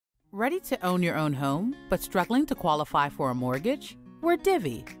Ready to own your own home, but struggling to qualify for a mortgage? We're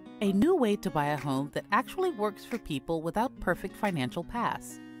Divvy, a new way to buy a home that actually works for people without perfect financial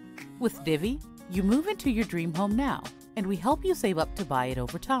paths. With Divvy, you move into your dream home now, and we help you save up to buy it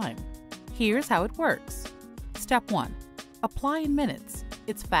over time. Here's how it works. Step 1. Apply in minutes.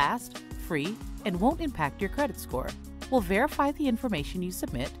 It's fast, free, and won't impact your credit score. We'll verify the information you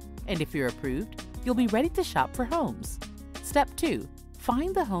submit, and if you're approved, you'll be ready to shop for homes. Step 2.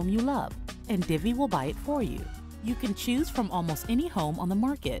 Find the home you love, and Divvy will buy it for you. You can choose from almost any home on the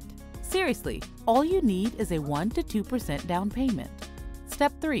market. Seriously, all you need is a 1 to 2% down payment.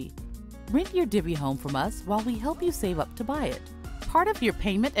 Step 3. Rent your Divvy home from us while we help you save up to buy it. Part of your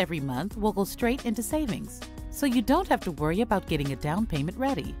payment every month will go straight into savings, so you don't have to worry about getting a down payment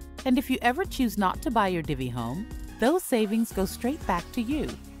ready. And if you ever choose not to buy your Divvy home, those savings go straight back to you,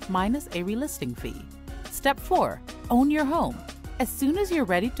 minus a relisting fee. Step 4. Own your home. As soon as you're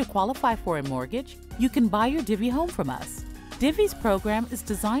ready to qualify for a mortgage, you can buy your Divvy home from us. Divvy's program is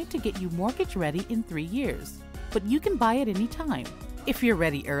designed to get you mortgage ready in 3 years, but you can buy it any time. If you're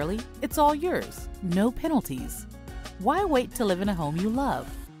ready early, it's all yours, no penalties. Why wait to live in a home you love?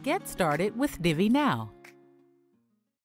 Get started with Divvy now.